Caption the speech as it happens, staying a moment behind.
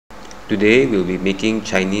Today we'll be making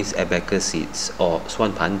Chinese Abacus Seeds or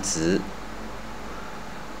Suan.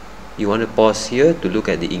 You want to pause here to look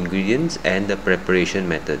at the ingredients and the preparation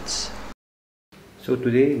methods. So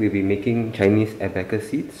today we'll be making Chinese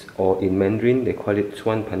Abacus Seeds, or in Mandarin they call it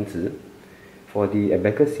Suan. For the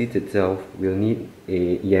Abacus Seeds itself, we'll need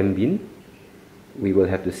a Yam Bean. We will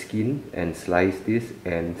have to skin and slice this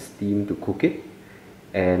and steam to cook it,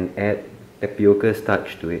 and add Tapioca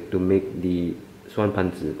Starch to it to make the Suan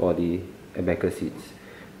or the Abacus Seeds.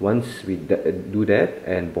 Once we do that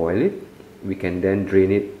and boil it, we can then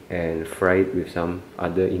drain it and fry it with some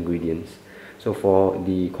other ingredients. So for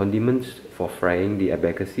the condiments for frying the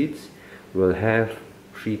Abacus Seeds, we'll have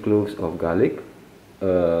 3 cloves of garlic,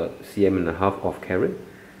 a cm.5 of carrot,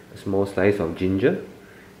 a small slice of ginger,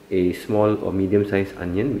 a small or medium-sized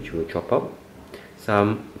onion which we'll chop up,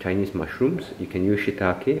 some Chinese mushrooms. You can use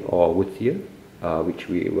shiitake or wuxia, which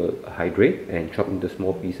we will hydrate and chop into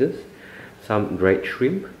small pieces, some dried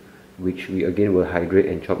shrimp, which we again will hydrate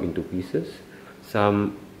and chop into pieces,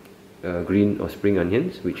 some green or spring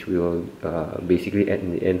onions, which we will basically add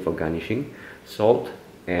in the end for garnishing, salt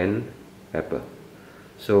and pepper.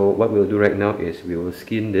 So what we'll do right now is we will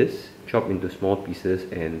skin this, chop into small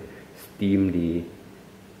pieces and steam the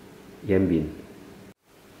yam bean.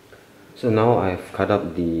 So now I've cut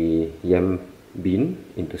up the yam bean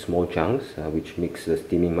into small chunks, which makes the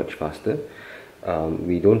steaming much faster.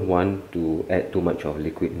 We don't want to add too much of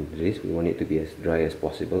liquid into this. We want it to be as dry as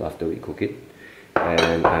possible after we cook it.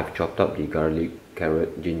 And I've chopped up the garlic,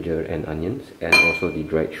 carrot, ginger and onions, and also the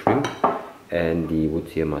dried shrimp and the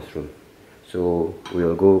wuxia mushroom. So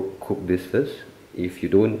we'll go cook this first. If you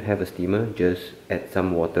don't have a steamer, just add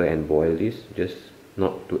some water and boil this, just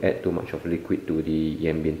not to add too much of liquid to the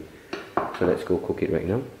yam bean. So let's go cook it right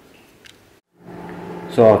now.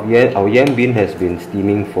 So our yam bean has been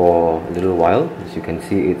steaming for a little while. As you can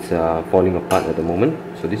see, it's falling apart at the moment.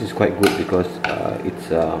 So this is quite good because it's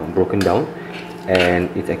broken down and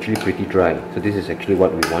it's actually pretty dry. So this is actually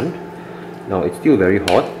what we want. Now it's still very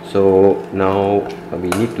hot, so now we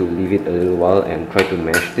need to leave it a little while and try to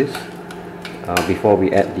mash this before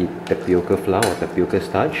we add the tapioca flour or tapioca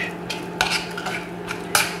starch.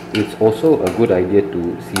 It's also a good idea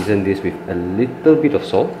to season this with a little bit of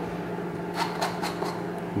salt,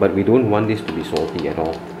 but we don't want this to be salty at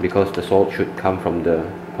all, because the salt should come from the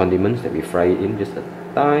condiments that we fry it in. Just a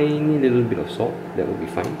tiny little bit of salt, that will be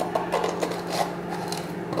fine.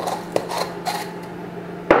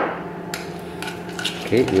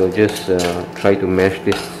 Okay, we'll just try to mash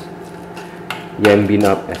this yam bean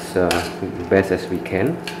up as best as we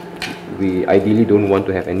can. We ideally don't want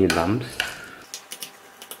to have any lumps.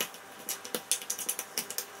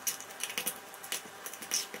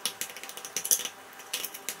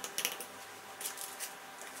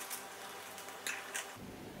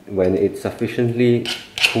 When it's sufficiently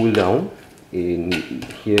cooled down, in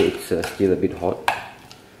here it's still a bit hot,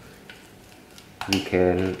 we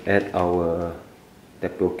can add our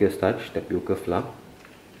tapioca starch, tapioca flour.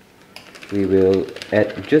 We will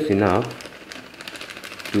add just enough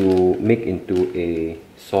to make into a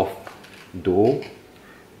soft dough.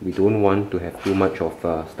 We don't want to have too much of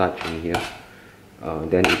starch in here,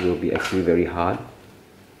 then it will be actually very hard.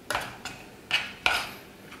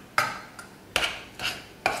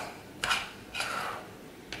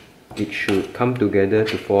 It should come together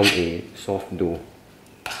to form a soft dough.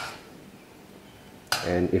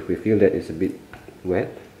 And if we feel that it's a bit wet,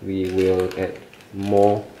 we will add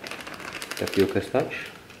more tapioca starch.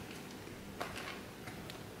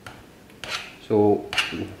 So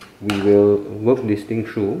we will work this thing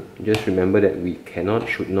through. Just remember that we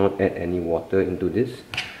should not add any water into this.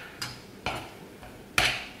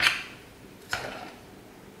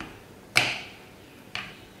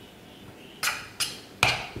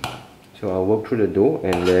 So I'll work through the dough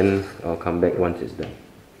and then I'll come back once it's done.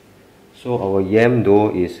 So our yam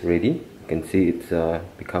dough is ready. You can see it's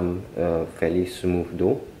become a fairly smooth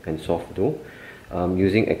dough and soft dough.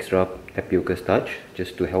 Using extra tapioca starch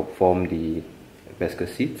just to help form the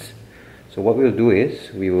Abacus seeds. So what we'll do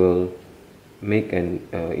is we will make an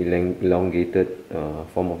elongated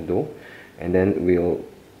form of dough, and then we'll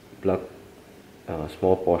plug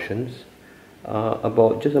small portions,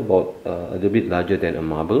 just about a little bit larger than a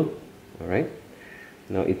marble. Alright,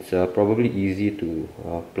 now it's probably easy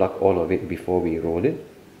to plug all of it before we roll it.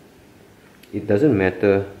 It doesn't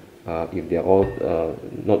matter if they're all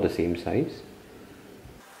not the same size.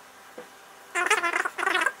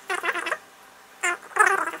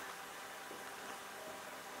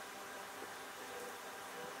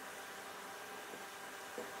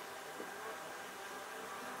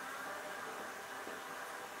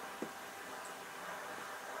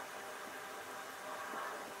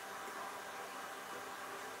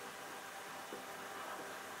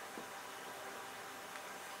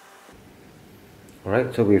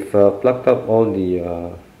 Alright, so we've plucked up all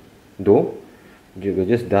the dough. We'll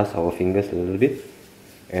just dust our fingers a little bit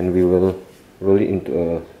and we will roll it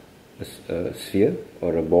into a sphere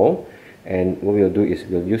or a ball, and what we'll do is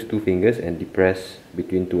we'll use two fingers and depress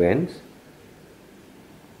between two ends.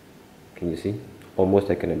 Can you see? Almost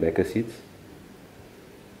like an abacus seeds.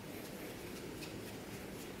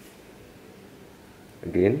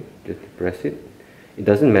 Again, just depress it. It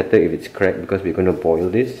doesn't matter if it's cracked because we're going to boil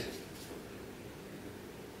this.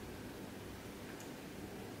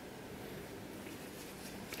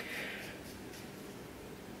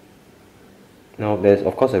 Now there's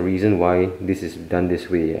of course a reason why this is done this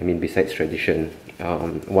way. I mean, besides tradition.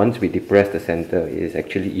 Once we depress the center, it is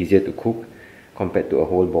actually easier to cook compared to a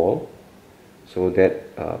whole ball. So that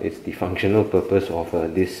is the functional purpose of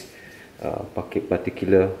this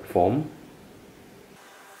particular form.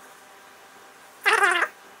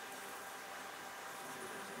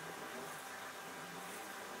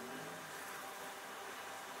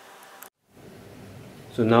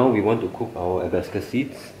 So now we want to cook our Abacus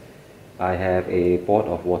seeds. I have a pot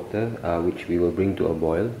of water which we will bring to a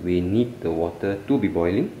boil. We need the water to be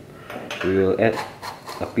boiling. We will add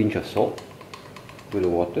a pinch of salt to the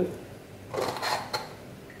water.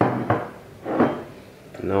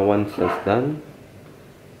 Now once that's done,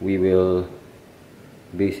 we will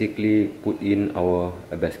basically put in our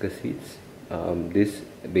Abacus seeds. This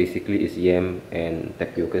basically is yam and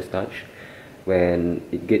tapioca starch. When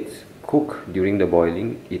it gets cooked during the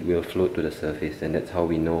boiling, it will float to the surface, and that's how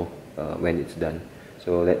we know when it's done.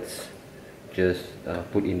 So let's just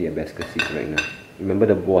put in the Abacus seeds right now. Remember,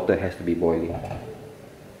 the water has to be boiling.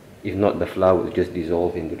 If not, the flour will just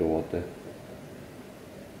dissolve into the water.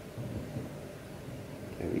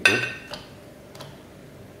 There we go.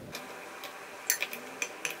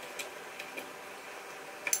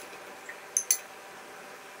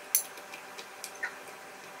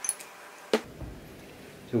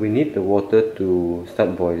 So we need the water to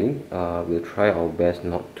start boiling. We'll try our best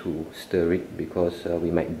not to stir it because we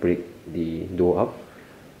might break the dough up.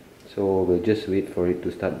 So we'll just wait for it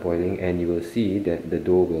to start boiling, and you will see that the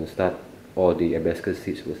dough will start, or the Abacus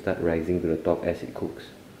seeds will start rising to the top as it cooks.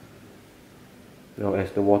 Now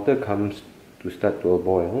as the water comes to start to a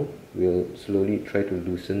boil, we'll slowly try to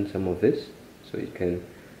loosen some of this so it can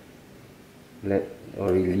let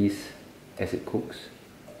or release as it cooks.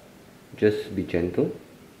 Just be gentle.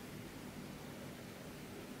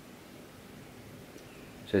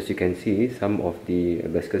 So as you can see, some of the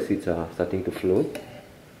Abacus seeds are starting to float.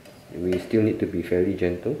 We still need to be fairly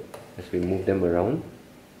gentle as we move them around,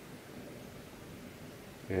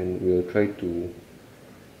 and we'll try to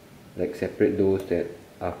separate those that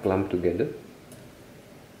are clumped together.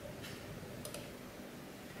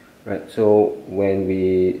 Right, so when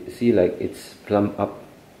we see it's clumped up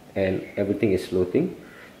and everything is floating,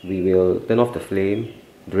 we will turn off the flame,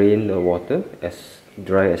 drain the water as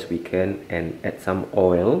dry as we can, and add some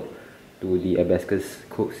oil to the Abacus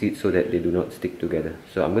cooked seeds so that they do not stick together.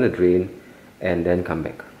 So I'm going to drain and then come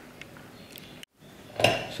back.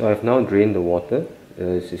 So I've now drained the water.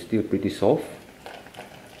 This is still pretty soft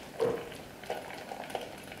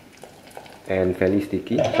and fairly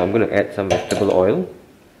sticky. So I'm going to add some vegetable oil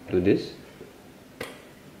to this,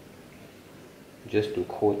 just to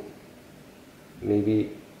coat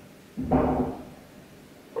maybe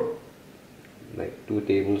 2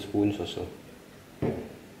 tablespoons or so.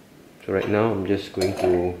 So right now I'm just going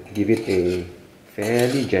to give it a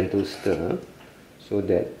fairly gentle stir so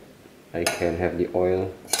that I can have the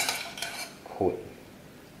oil coat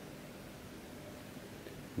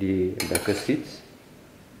the Abacus seeds.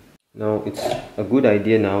 Now it's a good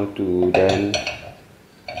idea now to then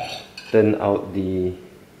turn out the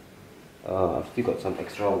I've still got some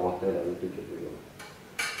extra water that I need to get rid of.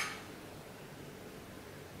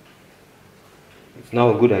 It's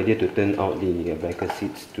now a good idea to turn out the Abacus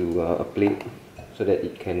seeds to a plate so that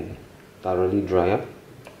it can thoroughly dry up.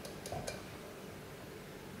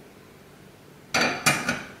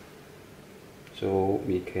 So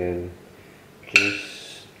we can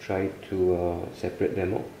just try to separate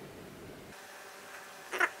them out.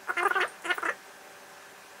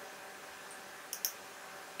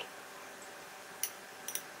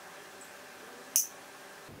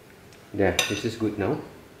 There, this is good now.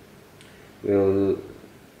 We'll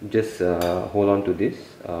just hold on to this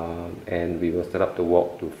and we will start up the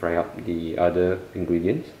wok to fry up the other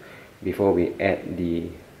ingredients before we add the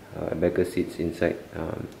Abacus seeds inside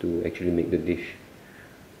to actually make the dish.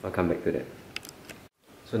 I'll come back to that.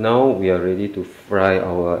 So now we are ready to fry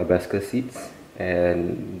our Abacus seeds,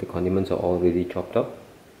 and the condiments are already chopped up.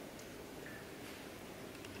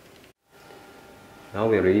 Now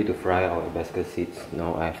we're ready to fry our Abacus seeds.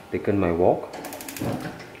 Now I've taken my wok.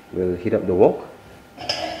 We'll heat up the wok.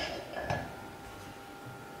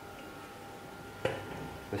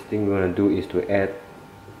 First thing we want to do is to add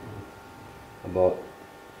about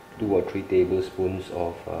 2 or 3 tablespoons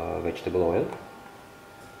of vegetable oil.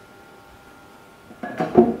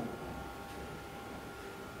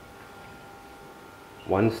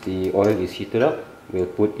 Once the oil is heated up, we'll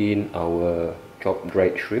put in our chopped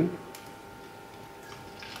dried shrimp.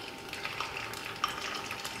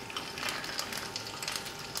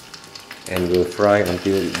 And we'll fry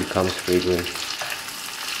until it becomes fragrant.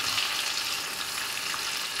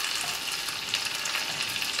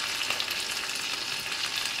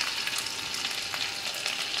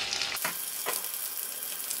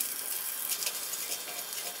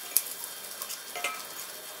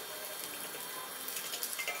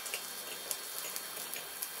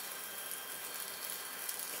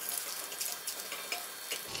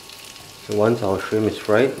 So once our shrimp is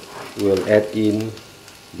fried, we'll add in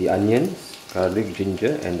the onions, garlic,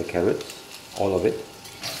 ginger and the carrots, all of it.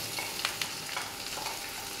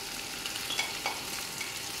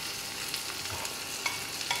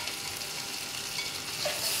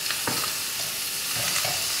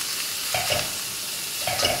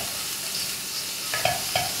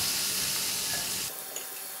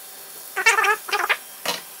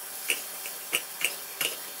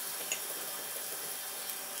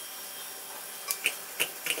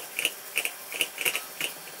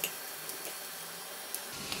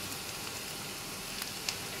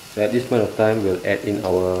 So at this point of time, we'll add in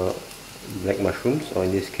our black mushrooms, or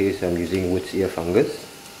in this case I'm using wood's ear fungus.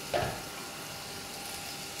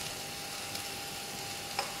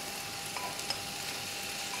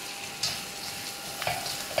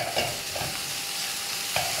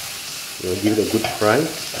 We'll give it a good fry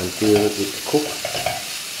until it's cooked.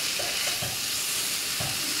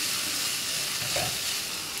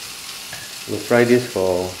 We'll fry this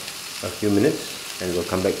for a few minutes and we'll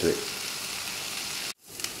come back to it.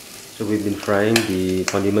 So we've been frying the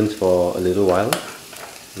condiments for a little while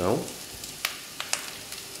now.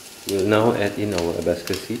 We'll now add in our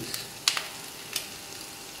Abacus seeds.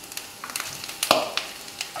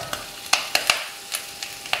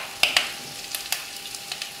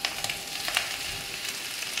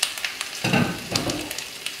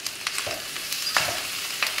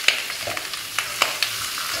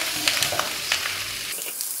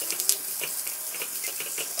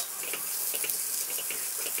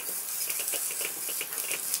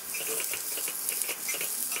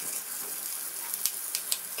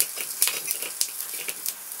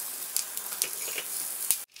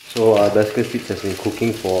 So our Abacus seeds has been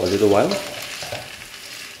cooking for a little while.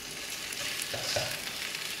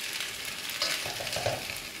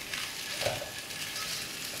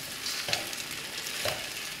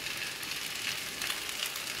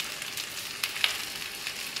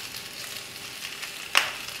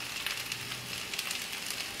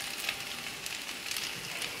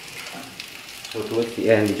 So towards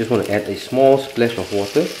the end, you just want to add a small splash of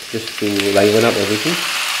water just to liven up everything.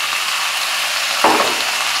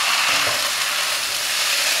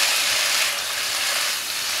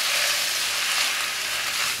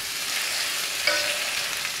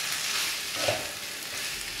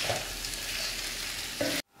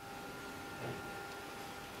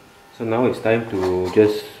 So now it's time to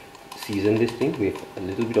just season this thing with a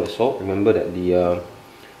little bit of salt. Remember that the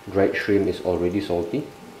dried shrimp is already salty.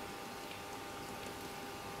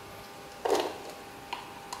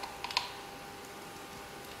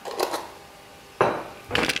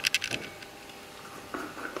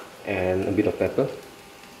 And a bit of pepper.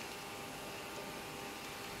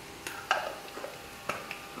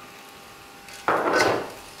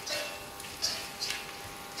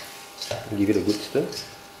 Give it a good stir.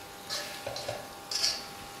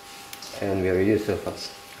 And we are ready to serve up.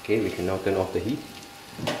 Okay, we can now turn off the heat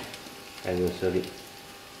and we'll serve it.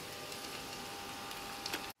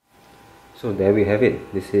 So there we have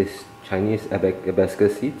it. This is Chinese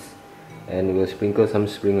Abacus seeds, and we'll sprinkle some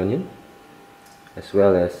spring onion as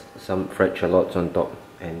well as some fried shallots on top,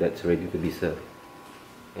 and that's ready to be served.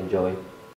 Enjoy!